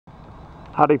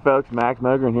Howdy folks, Max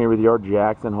Mogren here with your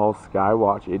Jackson Hole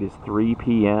Skywatch. It is 3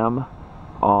 p.m.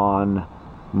 on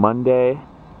Monday,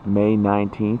 May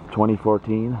 19th,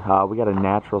 2014. We got a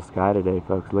natural sky today,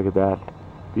 folks. Look at that.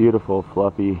 Beautiful,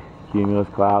 fluffy cumulus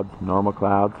clouds, normal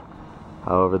clouds.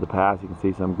 Over the pass, you can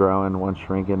see some growing, one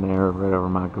shrinking there right over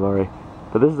Mount Glory.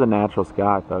 But this is a natural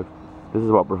sky, folks. This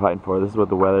is what we're fighting for. This is what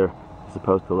the weather is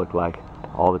supposed to look like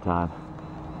all the time.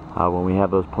 When we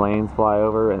have those planes fly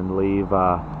over and leave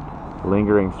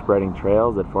lingering spreading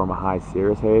trails that form a high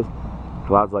cirrus haze,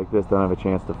 clouds like this don't have a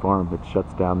chance to form. It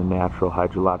shuts down the natural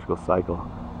hydrological cycle.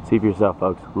 See for yourself,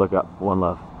 folks. Look up. One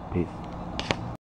love. Peace.